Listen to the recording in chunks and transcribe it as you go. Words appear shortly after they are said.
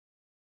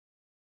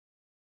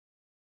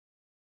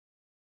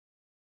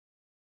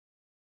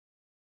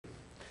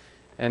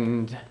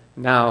And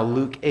now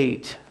Luke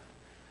 8,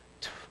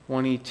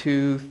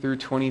 22 through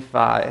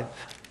 25.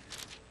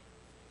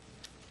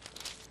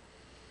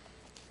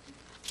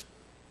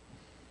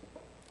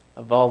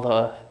 Of all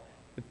the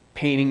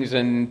paintings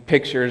and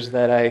pictures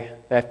that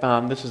I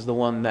found, this is the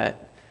one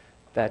that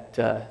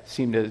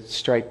seemed to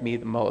strike me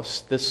the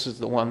most. This is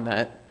the one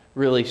that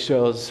really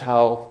shows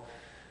how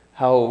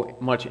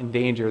much in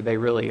danger they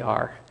really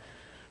are.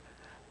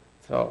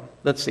 So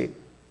let's see.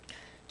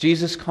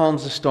 Jesus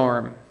calms the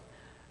storm.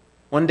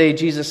 One day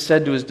Jesus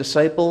said to his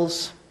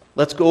disciples,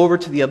 "Let's go over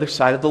to the other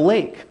side of the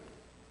lake."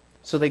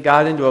 So they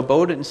got into a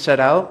boat and set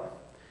out.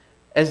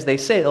 As they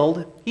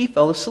sailed, he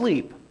fell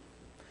asleep.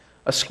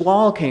 A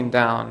squall came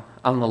down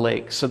on the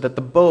lake so that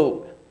the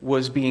boat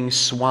was being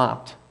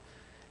swamped,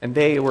 and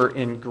they were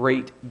in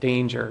great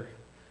danger.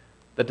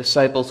 The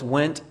disciples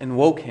went and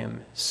woke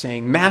him,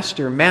 saying,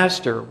 "Master,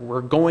 Master,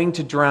 we're going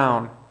to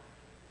drown."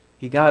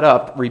 He got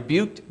up,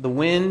 rebuked the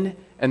wind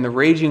and the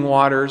raging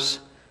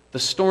waters. The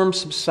storm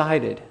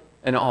subsided,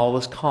 and all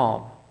was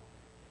calm.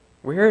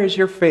 "Where is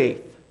your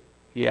faith?"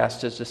 he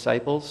asked his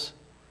disciples.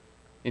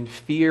 In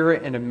fear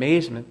and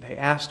amazement, they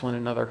asked one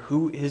another,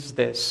 "Who is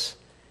this?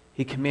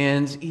 He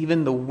commands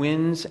even the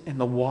winds and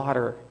the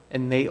water,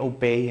 and they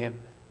obey him."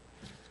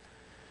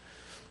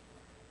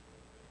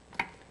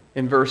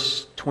 In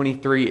verse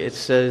 23, it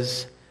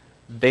says,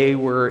 they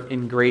were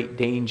in great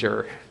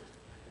danger.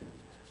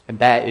 And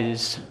that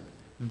is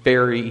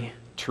very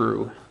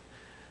true.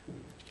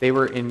 They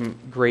were in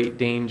great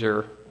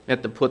danger. You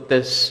have to put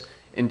this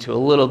into a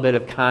little bit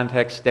of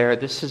context there.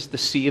 This is the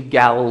Sea of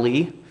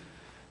Galilee.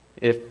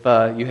 If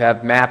you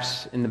have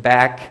maps in the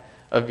back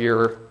of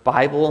your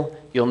Bible,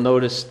 you'll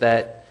notice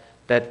that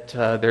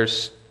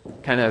there's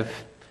kind of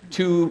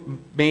two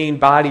main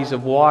bodies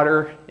of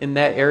water in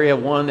that area.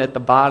 One at the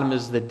bottom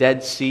is the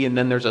Dead Sea, and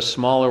then there's a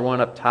smaller one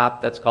up top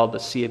that's called the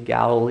Sea of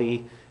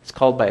Galilee. It's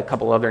called by a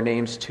couple other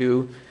names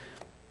too.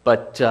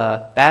 But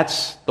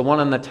that's the one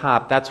on the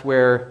top. That's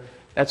where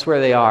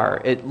they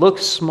are. It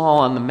looks small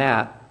on the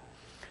map,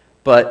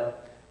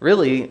 but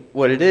really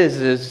what it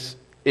is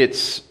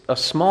it's a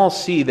small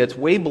sea that's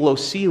way below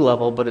sea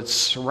level, but it's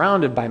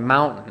surrounded by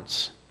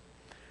mountains.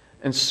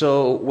 And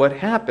so what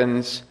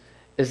happens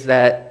is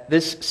that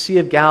this Sea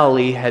of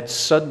Galilee had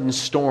sudden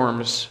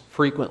storms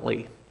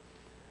frequently.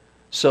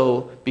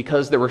 So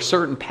because there were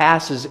certain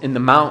passes in the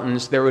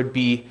mountains, there would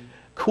be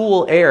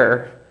cool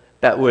air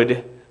that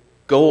would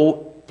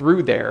go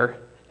through there,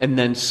 and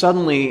then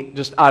suddenly,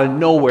 just out of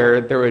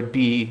nowhere, there would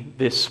be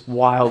this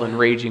wild and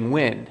raging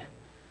wind.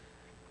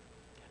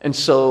 And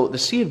so the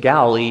Sea of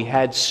Galilee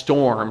had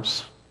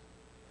storms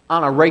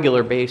on a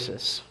regular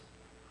basis.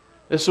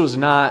 This is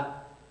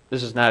not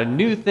a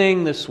new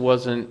thing. This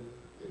wasn't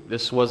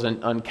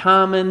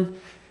uncommon.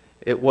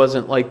 It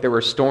wasn't like there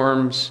were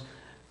storms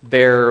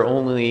there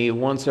only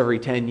once every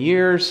 10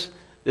 years.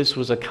 This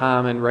was a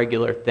common,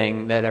 regular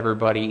thing that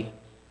everybody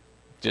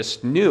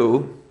just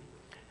knew.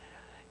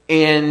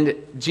 And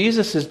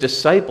Jesus'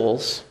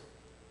 disciples,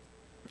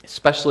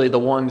 especially the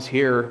ones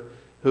here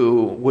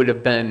who would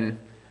have been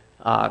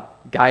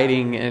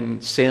guiding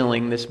and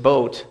sailing this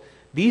boat,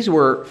 these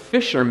were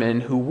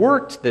fishermen who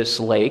worked this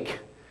lake,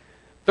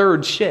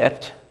 third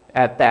shift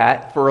at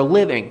that, for a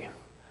living.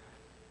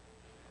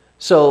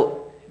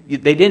 So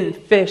they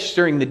didn't fish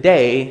during the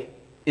day.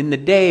 In the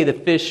day, the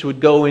fish would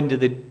go into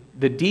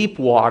the deep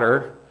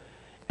water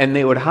and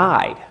they would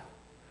hide.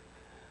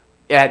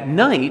 At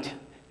night,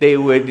 they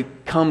would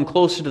come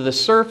closer to the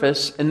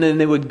surface, and then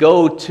they would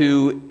go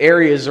to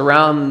areas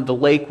around the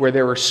lake where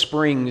there were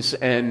springs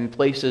and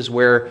places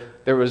where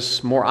there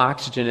was more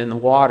oxygen in the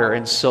water.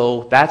 And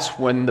so that's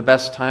when the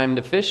best time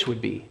to fish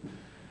would be.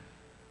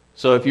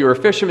 So if you were a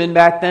fisherman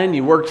back then,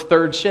 you worked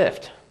third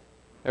shift.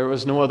 There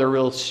was no other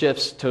real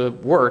shifts to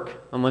work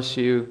unless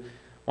you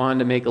wanted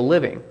to make a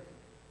living.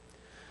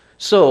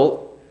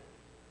 So,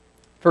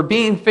 for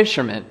being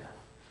fishermen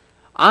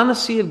on the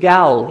Sea of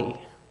Galilee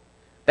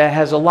that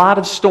has a lot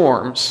of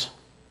storms,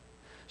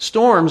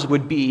 storms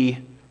would be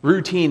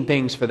routine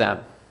things for them.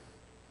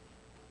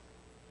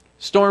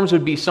 Storms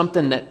would be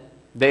something that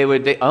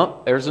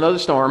there's another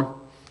storm.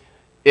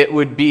 It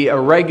would be a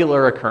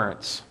regular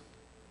occurrence.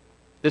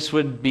 This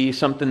would be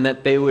something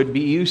that they would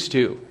be used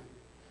to,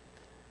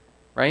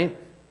 right?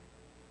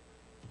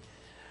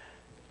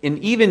 And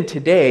even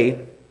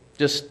today,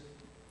 just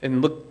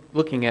in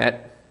looking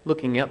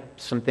up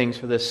some things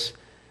for this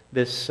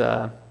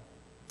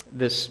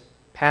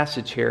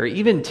passage here,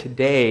 even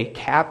today,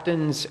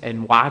 captains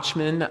and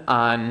watchmen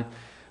on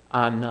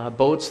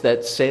boats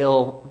that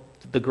sail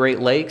the Great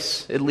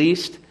Lakes, at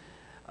least,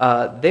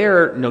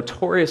 they're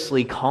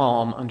notoriously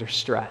calm under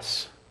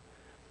stress.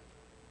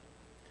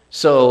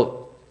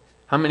 So,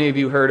 how many of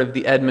you heard of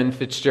the Edmund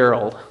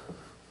Fitzgerald?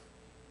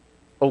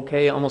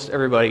 Okay, almost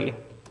everybody.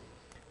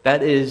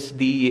 That is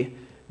the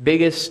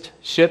biggest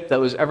ship that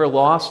was ever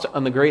lost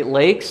on the Great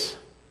Lakes.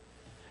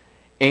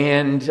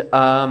 And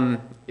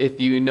if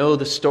you know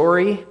the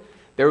story,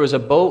 there was a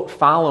boat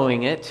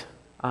following it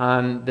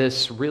on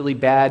this really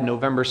bad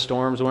November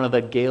storms, one of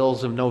the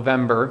gales of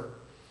November.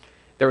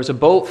 There was a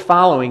boat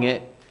following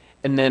it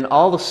and then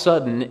all of a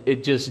sudden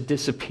it just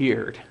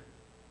disappeared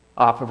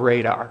off of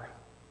radar.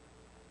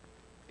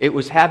 It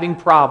was having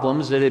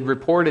problems. It had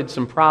reported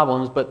some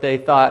problems, but they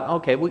thought,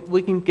 okay,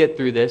 we can get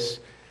through this.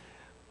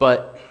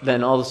 But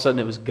then all of a sudden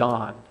it was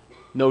gone.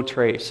 No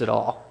trace at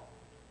all.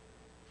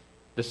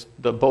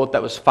 The boat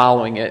that was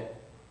following it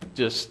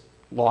just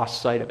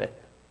lost sight of it.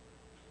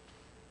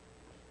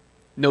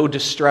 No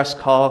distress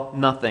call,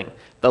 nothing.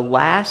 The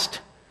last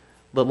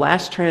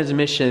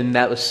transmission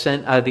that was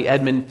sent out of the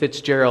Edmund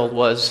Fitzgerald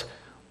was,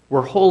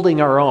 "We're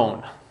holding our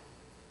own."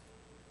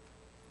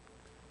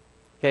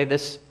 Okay,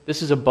 this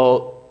is a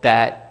boat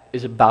that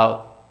is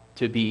about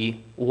to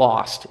be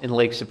lost in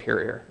Lake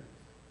Superior.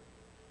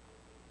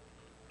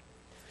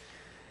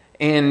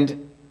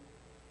 And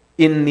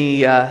in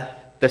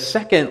the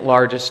second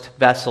largest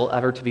vessel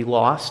ever to be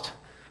lost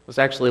was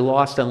actually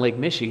lost on Lake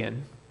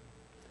Michigan.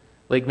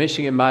 Lake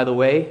Michigan, by the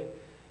way,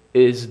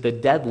 is the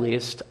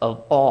deadliest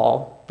of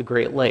all the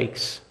Great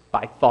Lakes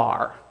by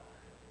far.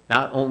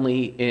 Not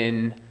only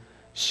in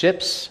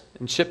ships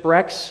and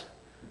shipwrecks,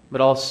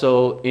 but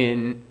also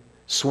in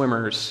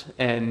swimmers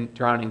and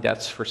drowning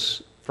deaths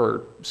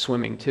for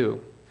swimming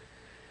too.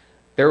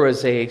 There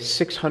was a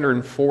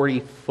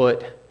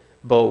 640-foot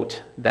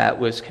boat that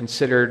was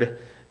considered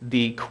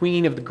the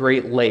queen of the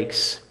Great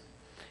Lakes,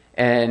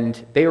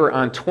 and they were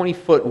on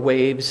 20-foot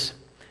waves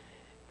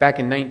back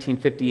in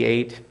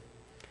 1958,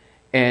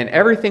 and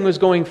everything was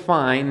going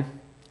fine,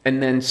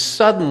 and then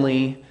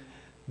suddenly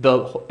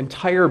the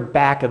entire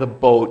back of the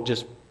boat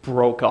just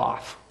broke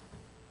off.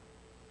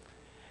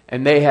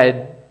 And they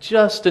had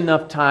just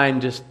enough time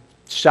to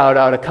shout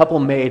out a couple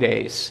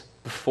maydays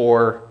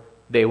before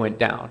they went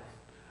down.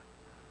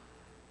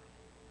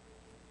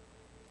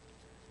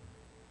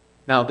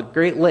 Now, the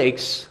Great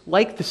Lakes,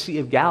 like the Sea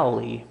of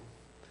Galilee,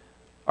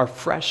 are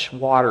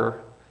freshwater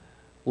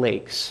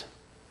lakes.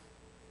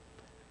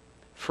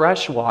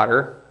 Fresh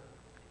water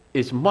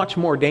is much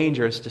more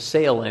dangerous to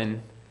sail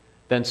in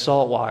than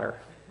salt water.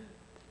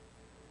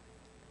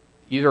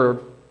 You're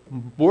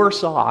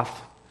worse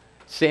off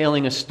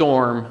sailing a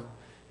storm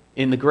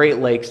in the Great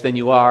Lakes than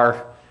you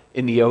are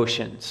in the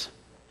oceans.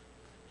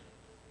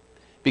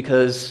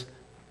 Because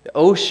the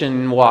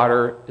ocean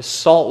water is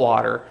salt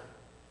water.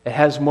 It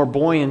has more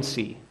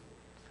buoyancy.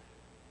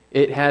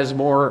 It has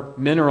more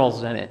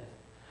minerals in it.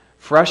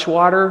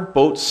 Freshwater,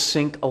 boats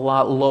sink a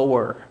lot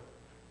lower.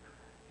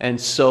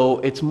 And so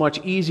it's much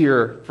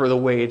easier for the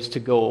waves to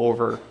go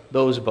over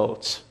those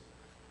boats.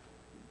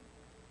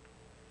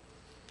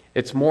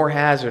 It's more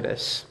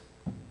hazardous.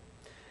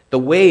 The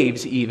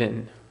waves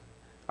even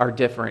are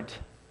different.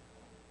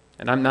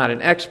 And I'm not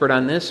an expert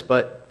on this,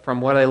 but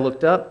from what I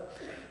looked up,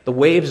 the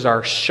waves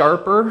are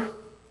sharper.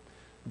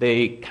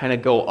 They kind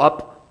of go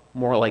up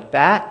more like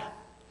that.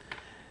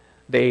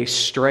 They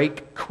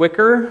strike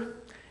quicker,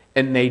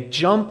 and they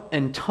jump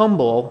and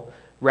tumble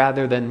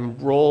rather than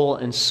roll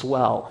and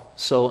swell.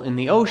 So in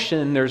the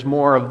ocean, there's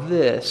more of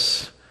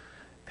this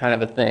kind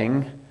of a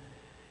thing.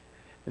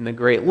 In the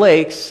Great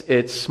Lakes,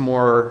 it's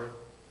more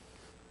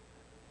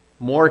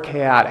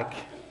chaotic.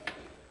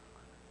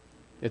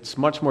 It's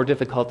much more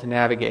difficult to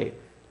navigate.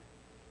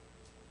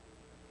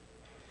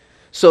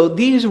 So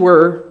these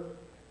were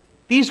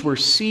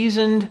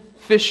seasoned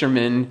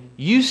fishermen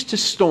used to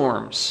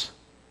storms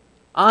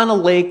on a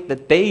lake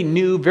that they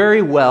knew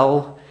very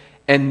well,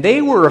 and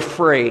they were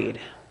afraid.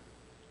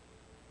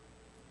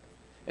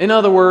 In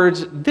other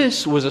words,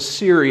 this was a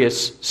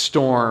serious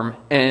storm,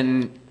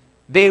 and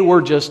they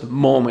were just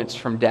moments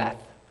from death.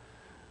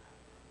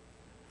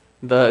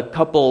 The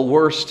couple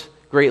worst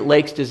Great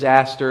Lakes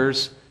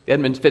disasters,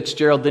 Edmund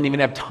Fitzgerald didn't even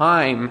have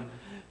time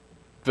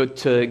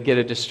to get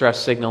a distress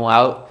signal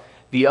out.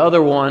 The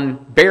other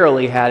one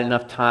barely had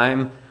enough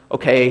time.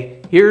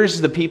 Okay,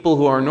 here's the people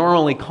who are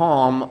normally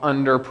calm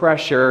under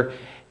pressure,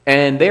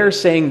 and they're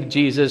saying to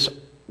Jesus,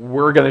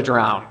 "We're going to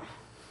drown."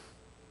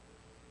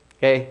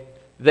 Okay,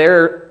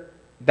 they're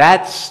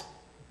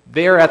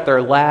at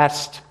their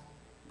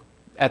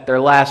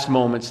last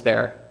moments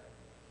there.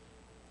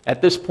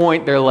 At this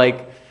point, they're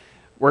like,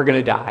 "We're going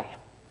to die."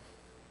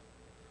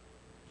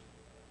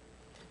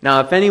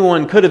 Now, if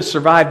anyone could have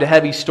survived a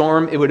heavy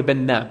storm, it would have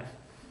been them.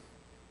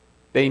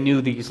 They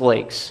knew these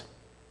lakes.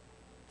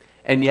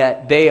 And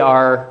yet they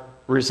are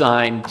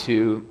resigned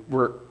to,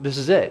 this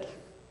is it.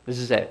 This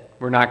is it.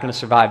 We're not going to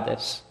survive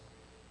this.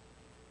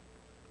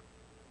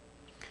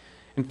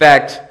 In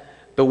fact,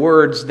 the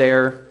words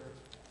there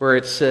where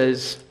it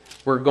says,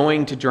 "We're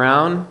going to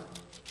drown,"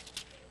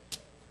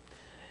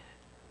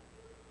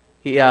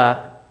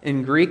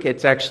 in Greek,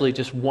 it's actually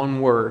just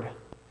one word,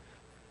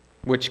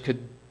 which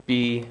could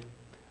be,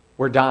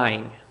 "We're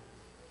dying."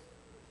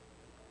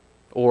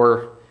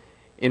 Or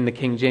in the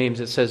King James,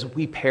 it says,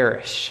 "We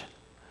perish."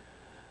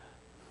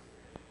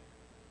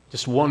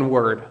 Just one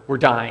word, "We're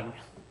dying."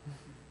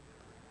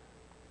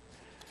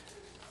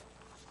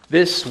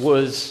 This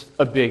was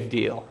a big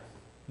deal.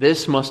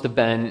 This must have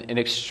been an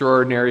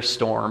extraordinary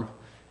storm,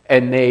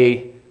 and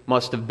they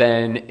must have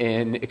been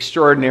in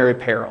extraordinary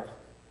peril.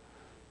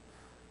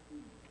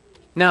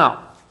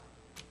 Now,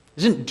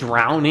 Isn't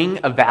drowning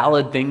a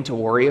valid thing to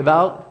worry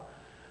about?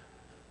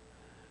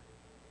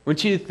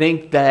 Wouldn't you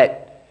think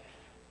that,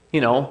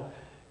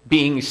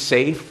 being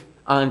safe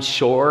on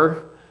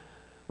shore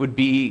would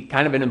be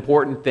kind of an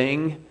important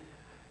thing?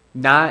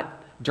 Not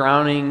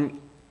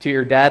drowning to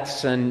your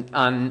deaths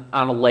on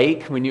a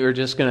lake when you were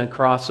just going to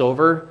cross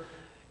over.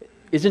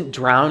 Isn't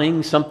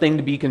drowning something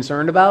to be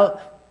concerned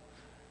about?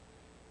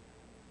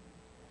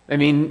 I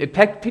mean,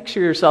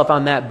 picture yourself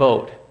on that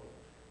boat.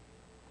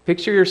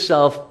 Picture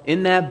yourself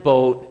in that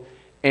boat,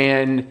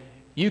 and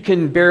you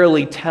can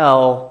barely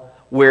tell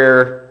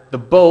where the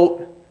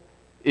boat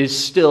is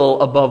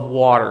still above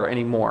water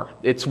anymore.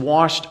 It's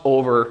washed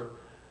over.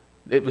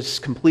 It was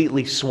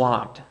completely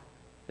swamped,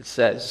 it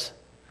says.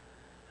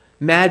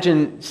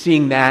 Imagine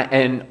seeing that,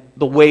 and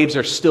the waves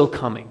are still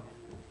coming.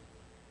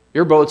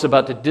 Your boat's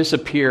about to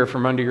disappear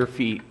from under your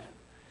feet.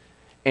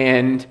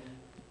 And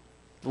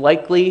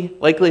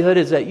likelihood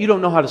is that you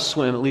don't know how to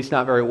swim, at least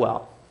not very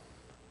well.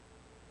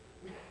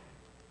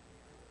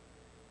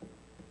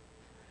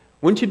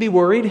 Wouldn't you be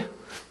worried?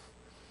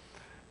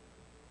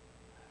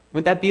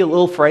 Wouldn't that be a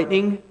little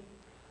frightening?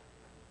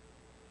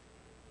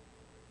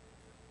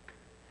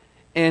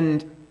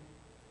 And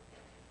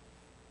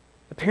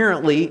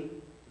apparently,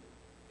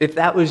 if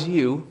that was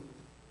you,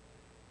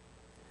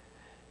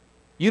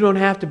 you don't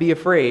have to be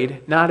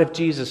afraid, not if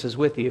Jesus is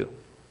with you.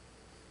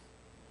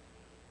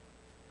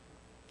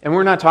 And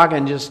we're not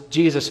talking just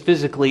Jesus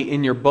physically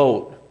in your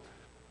boat.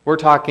 We're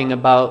talking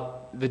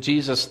about the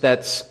Jesus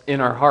that's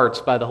in our hearts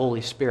by the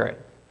Holy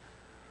Spirit.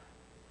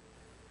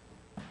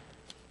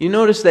 You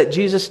notice that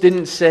Jesus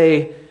didn't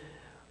say,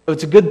 "Oh,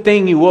 it's a good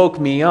thing you woke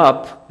me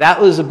up.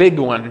 That was a big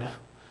one.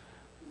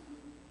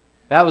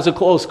 That was a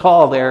close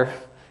call there.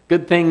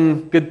 Good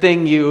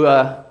thing you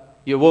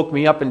woke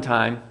me up in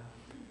time."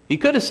 He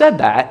could have said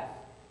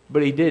that,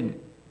 but he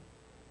didn't.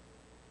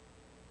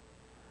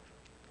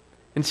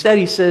 Instead,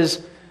 he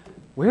says,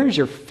 "Where is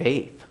your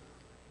faith?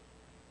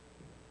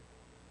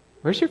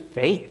 Where's your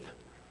faith?"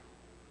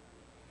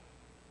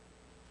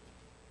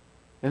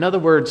 In other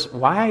words,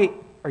 why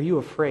are you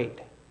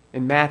afraid?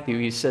 In Matthew,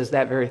 he says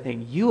that very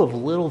thing. You have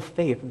little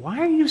faith. Why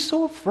are you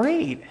so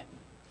afraid?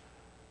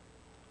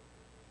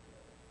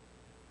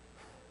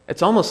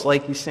 It's almost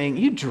like he's saying,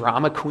 you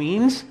drama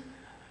queens,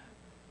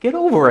 get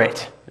over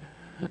it.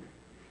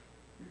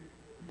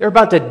 They're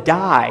about to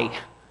die.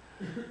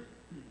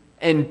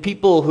 And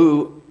people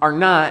who are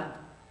not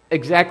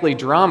exactly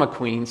drama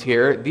queens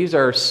here, these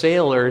are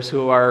sailors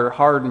who are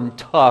hard and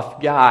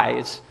tough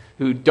guys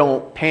who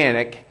don't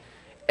panic,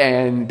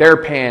 and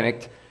they're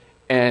panicked,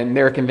 and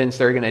they're convinced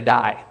they're going to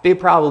die. They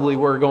probably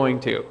were going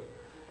to.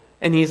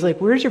 And he's like,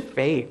 where's your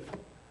faith?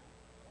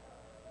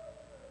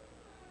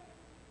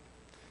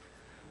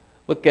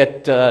 Look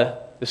at the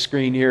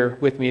screen here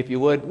with me, if you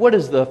would. What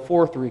does the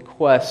fourth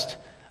request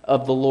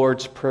of the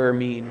Lord's Prayer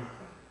mean?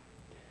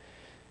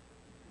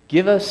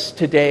 Give us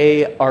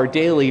today our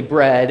daily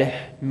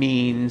bread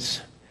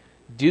means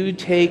do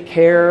take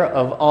care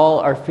of all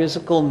our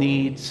physical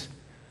needs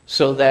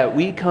so that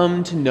we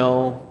come to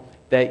know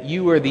that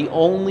you are the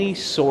only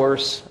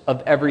source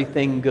of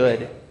everything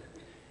good,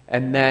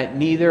 and that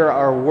neither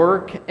our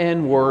work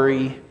and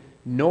worry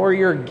nor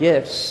your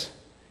gifts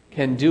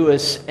can do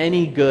us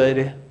any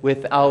good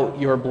without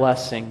your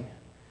blessing.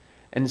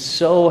 And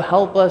so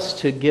help us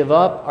to give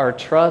up our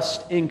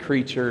trust in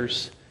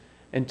creatures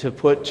and to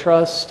put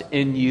trust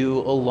in you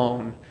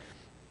alone.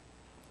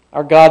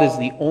 Our God is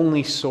the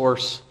only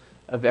source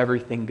of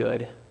everything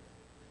good.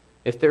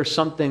 If there's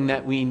something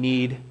that we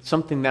need,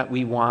 something that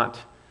we want,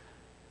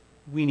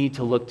 we need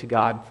to look to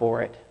God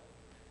for it.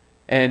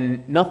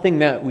 And nothing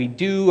that we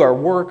do, our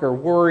work, our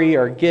worry,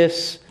 our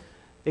gifts,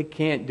 it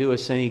can't do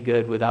us any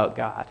good without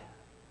God.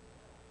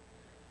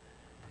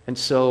 And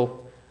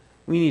so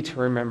we need to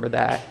remember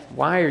that.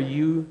 Why are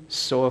you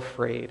so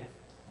afraid?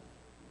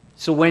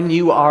 So when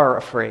you are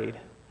afraid,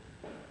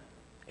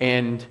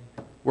 and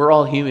we're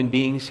all human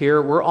beings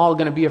here, we're all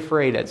going to be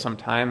afraid at some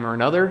time or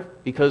another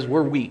because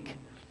we're weak.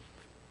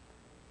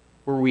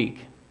 We're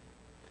weak.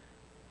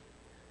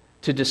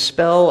 To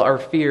dispel our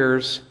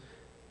fears,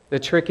 the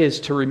trick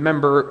is to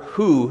remember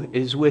who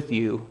is with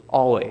you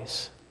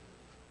always.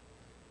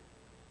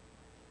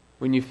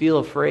 When you feel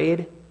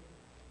afraid,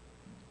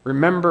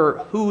 remember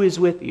who is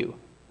with you.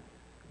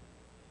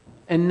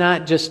 And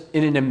not just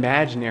in an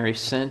imaginary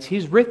sense.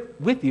 He's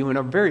with you in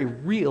a very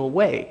real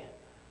way.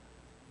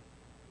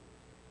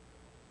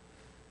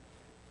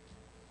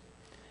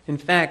 In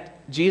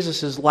fact,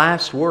 Jesus'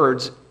 last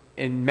words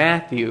in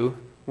Matthew,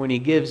 when he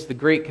gives the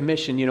Great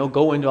Commission,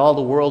 go into all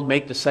the world,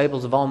 make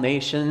disciples of all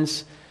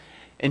nations,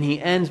 and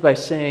he ends by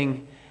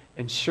saying,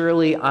 and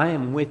surely I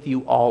am with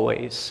you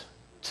always,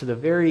 to the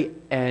very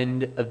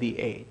end of the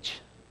age.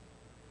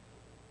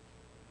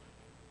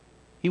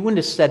 He wouldn't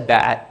have said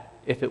that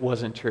if it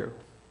wasn't true.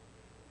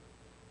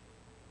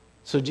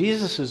 So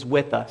Jesus is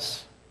with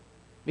us.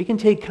 We can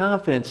take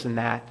confidence in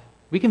that.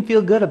 We can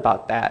feel good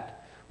about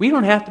that. We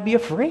don't have to be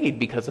afraid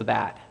because of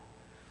that.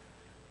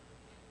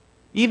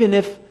 Even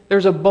if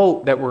there's a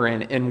boat that we're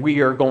in and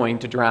we are going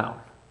to drown.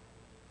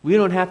 We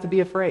don't have to be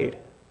afraid.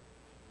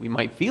 We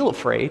might feel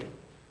afraid,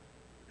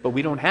 but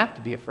we don't have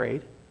to be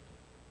afraid.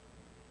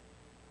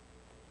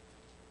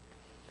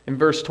 In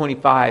verse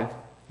 25,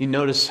 you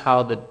notice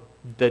how the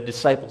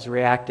disciples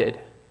reacted.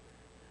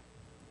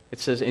 It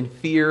says, in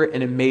fear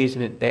and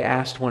amazement, they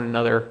asked one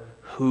another,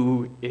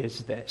 "Who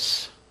is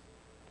this?"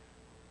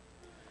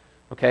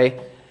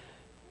 Okay?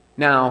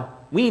 Now,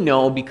 we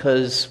know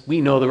because we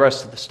know the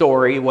rest of the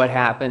story, what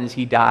happens.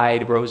 He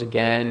died, rose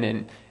again,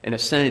 and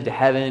ascended to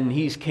heaven.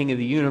 He's king of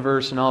the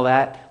universe and all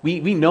that.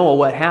 We know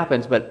what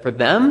happens, but for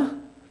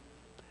them,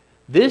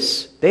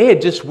 they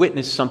had just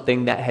witnessed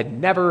something that had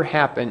never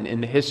happened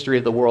in the history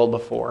of the world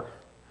before.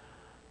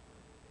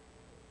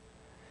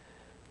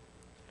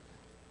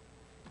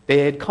 They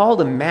had called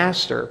him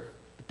master,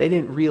 but they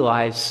didn't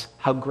realize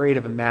how great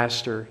of a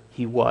master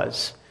he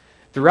was.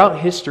 Throughout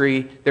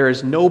history, there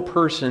is no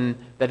person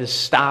that has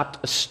stopped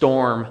a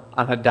storm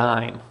on a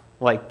dime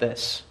like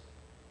this.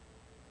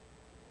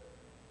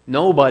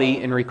 Nobody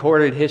in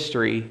recorded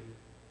history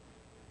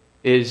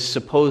is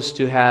supposed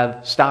to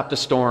have stopped a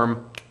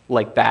storm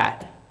like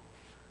that.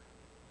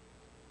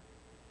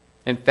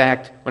 In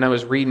fact, when I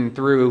was reading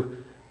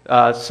through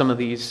some of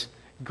these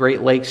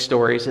Great Lakes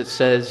stories, it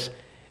says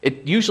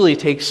it usually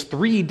takes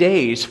 3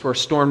 days for a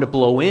storm to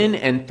blow in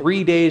and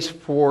 3 days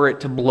for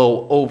it to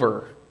blow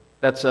over.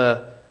 That's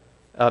a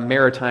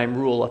maritime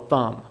rule of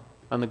thumb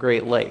on the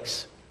Great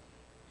Lakes.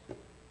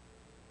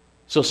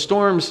 So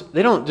storms,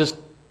 they don't just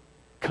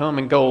come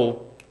and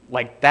go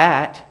like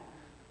that,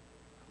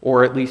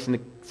 or at least in the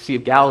Sea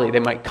of Galilee, they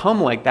might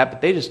come like that,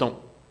 but they just don't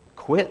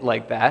quit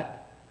like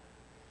that.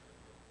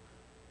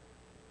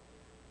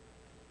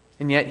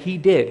 And yet he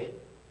did,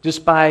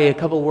 just by a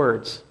couple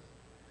words.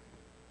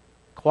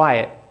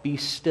 Quiet, be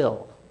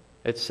still,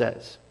 it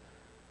says.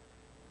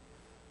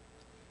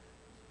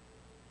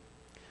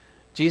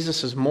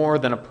 Jesus is more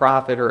than a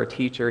prophet or a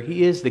teacher.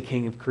 He is the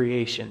king of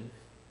creation.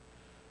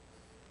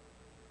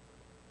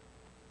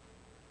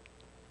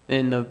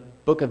 In the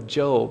book of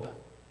Job,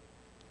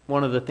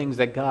 one of the things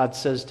that God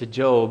says to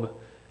Job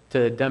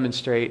to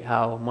demonstrate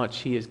how much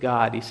he is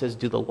God, he says,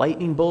 "Do the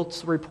lightning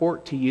bolts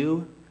report to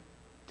you?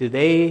 Do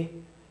they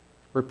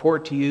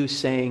report to you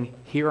saying,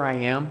 'Here I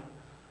am'?"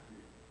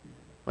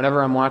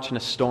 Whenever I'm watching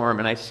a storm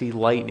and I see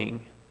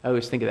lightning, I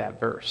always think of that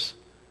verse.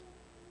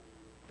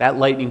 That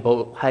lightning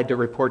bolt had to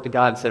report to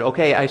God and said,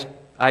 "Okay,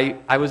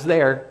 I was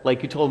there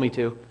like you told me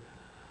to."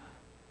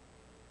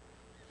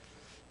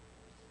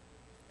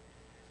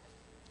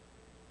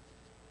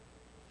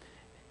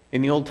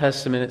 In the Old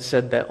Testament, it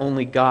said that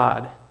only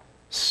God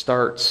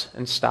starts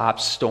and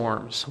stops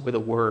storms with a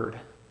word.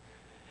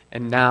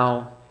 And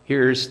now,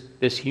 here's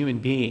this human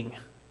being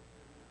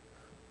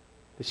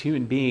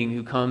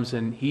who comes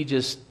and he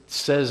just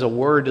says a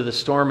word to the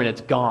storm and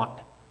it's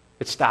gone.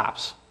 It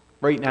stops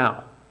right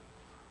now.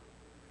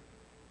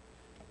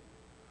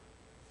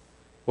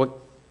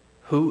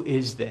 Who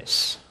is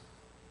this?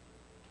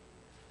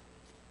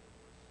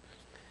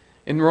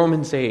 In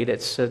Romans 8,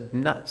 it said,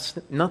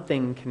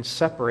 nothing can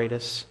separate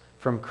us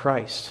from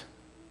Christ.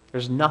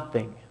 There's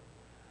nothing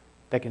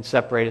that can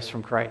separate us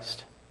from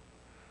Christ.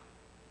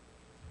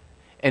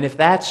 And if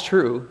that's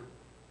true,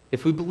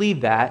 if we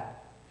believe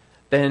that,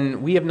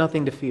 then we have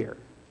nothing to fear.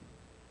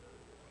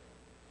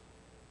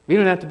 We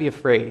don't have to be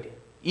afraid.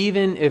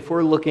 Even if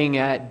we're looking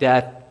at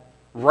death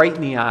right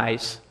in the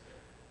eyes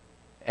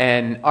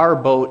and our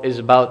boat is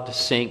about to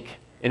sink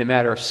in a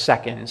matter of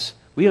seconds,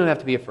 we don't have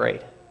to be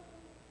afraid.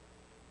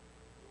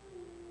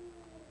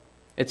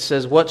 It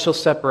says, "What shall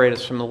separate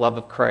us from the love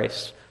of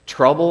Christ?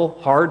 Trouble,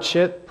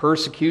 hardship,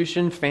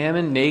 persecution,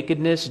 famine,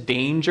 nakedness,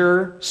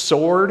 danger,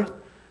 sword?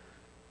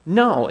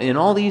 No, in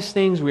all these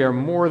things we are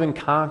more than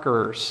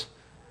conquerors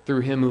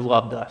through him who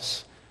loved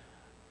us."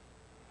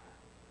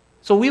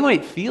 So we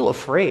might feel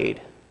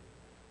afraid.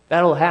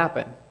 That'll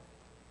happen.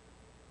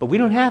 But we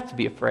don't have to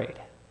be afraid.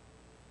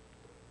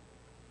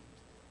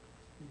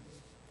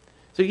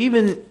 So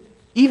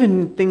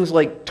even things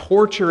like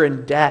torture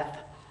and death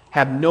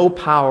have no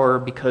power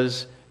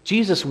because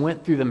Jesus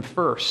went through them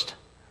first.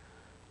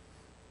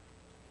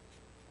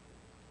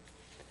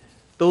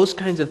 Those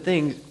kinds of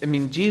things,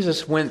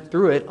 Jesus went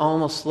through it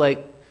almost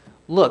like,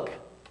 look,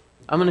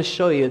 I'm going to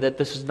show you that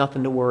this is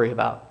nothing to worry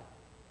about.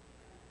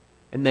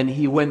 And then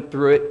he went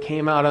through it,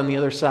 came out on the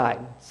other side,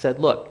 said,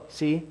 look,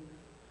 see?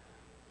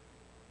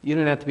 You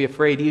don't have to be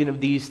afraid even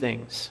of these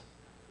things.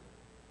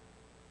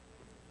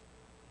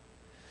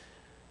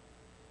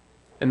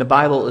 And the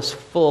Bible is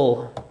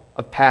full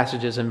of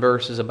passages and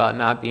verses about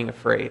not being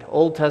afraid,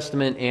 Old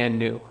Testament and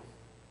New.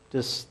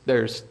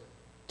 There's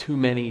too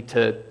many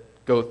to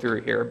go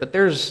through here, but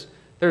there's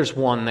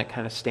one that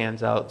kind of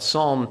stands out.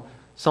 Psalm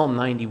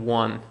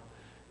 91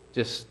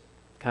 just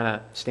kind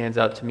of stands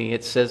out to me.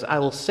 It says, "I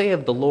will say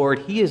of the Lord,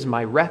 He is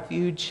my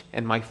refuge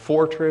and my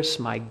fortress,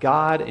 my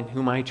God in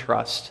whom I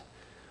trust.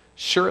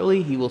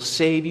 Surely He will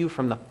save you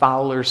from the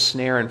fowler's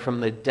snare and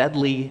from the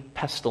deadly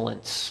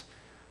pestilence."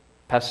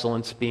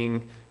 Pestilence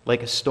being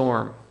like a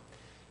storm.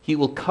 "He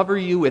will cover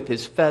you with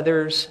His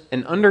feathers,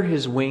 and under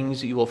His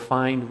wings you will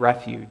find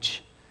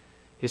refuge.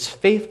 His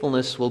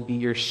faithfulness will be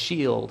your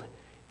shield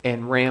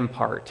and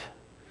rampart.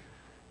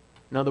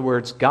 In other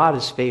words, God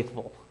is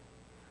faithful,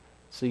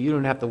 so you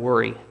don't have to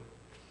worry.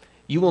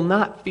 You will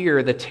not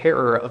fear the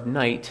terror of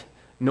night,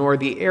 nor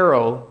the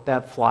arrow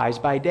that flies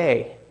by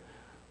day.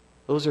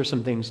 Those are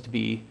some things to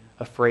be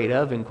afraid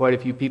of, and quite a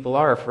few people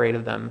are afraid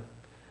of them.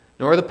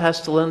 Nor the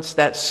pestilence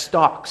that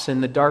stalks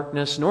in the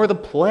darkness, nor the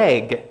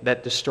plague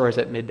that destroys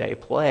at midday.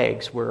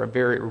 Plagues were a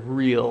very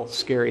real,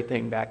 scary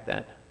thing back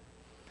then.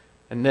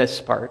 And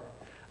this part,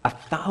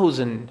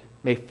 1,000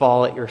 may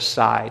fall at your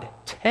side,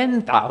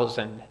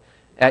 10,000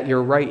 at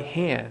your right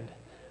hand,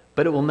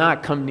 but it will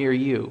not come near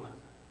you.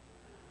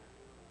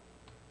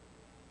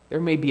 There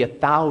may be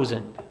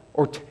 1,000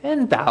 or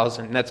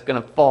 10,000 that's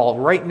going to fall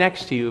right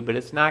next to you, but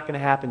it's not going to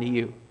happen to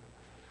you.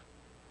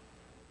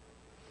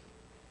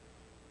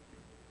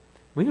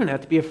 We don't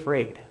have to be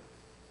afraid.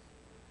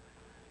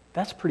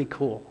 That's pretty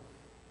cool.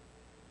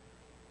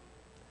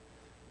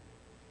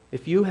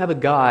 If you have a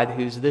God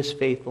who's this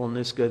faithful and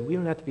this good, we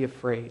don't have to be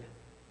afraid.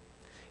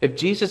 If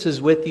Jesus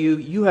is with you,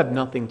 you have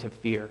nothing to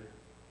fear.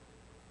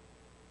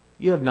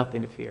 You have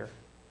nothing to fear.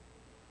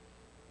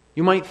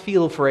 You might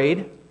feel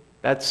afraid.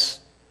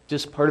 That's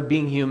just part of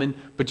being human,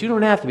 but you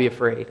don't have to be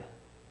afraid.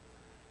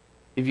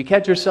 If you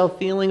catch yourself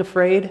feeling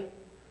afraid,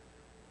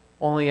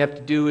 all you have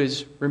to do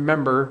is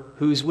remember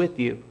who's with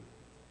you.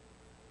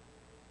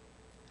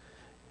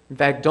 In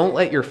fact, don't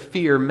let your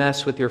fear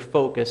mess with your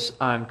focus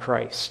on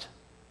Christ.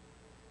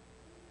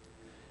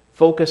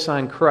 Focus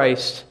on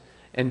Christ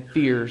and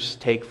fears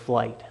take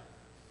flight.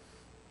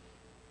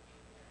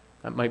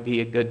 That might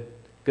be a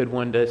good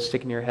one to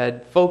stick in your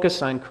head.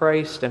 Focus on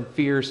Christ and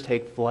fears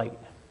take flight.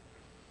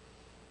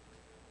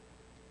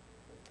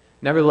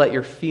 Never let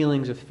your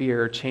feelings of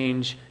fear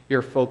change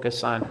your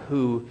focus on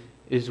who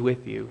is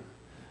with you.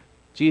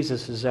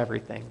 Jesus is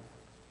everything.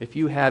 If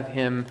you have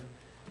him,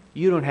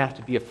 you don't have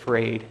to be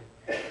afraid,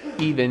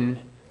 even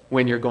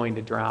when you're going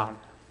to drown.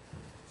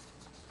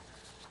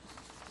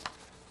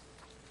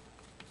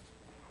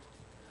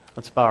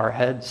 Let's bow our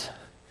heads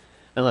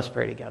and let's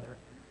pray together.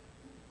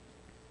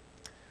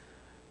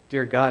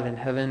 Dear God in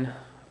heaven,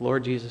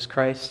 Lord Jesus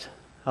Christ,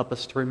 help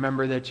us to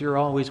remember that you're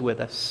always with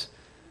us,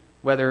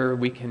 whether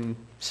we can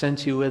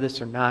sense you with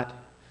us or not.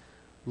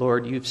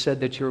 Lord, you've said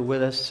that you're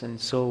with us, and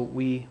so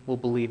we will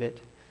believe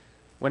it.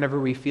 Whenever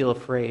we feel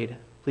afraid,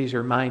 please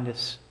remind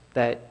us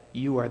that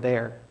you are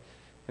there.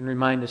 And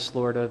remind us,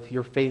 Lord, of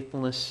your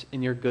faithfulness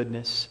and your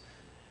goodness,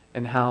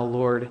 and how,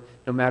 Lord,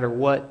 no matter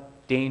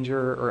what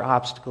danger or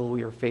obstacle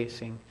we are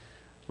facing,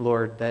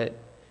 Lord, that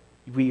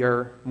we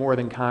are more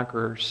than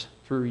conquerors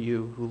through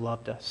you who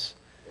loved us.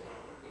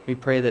 We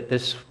pray that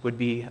this would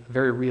be a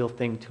very real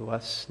thing to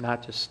us,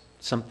 not just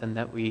something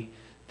that we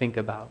think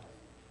about.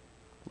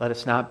 Let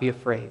us not be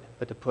afraid,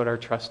 but to put our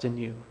trust in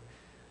you.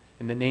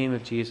 In the name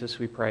of Jesus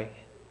we pray.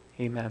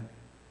 Amen.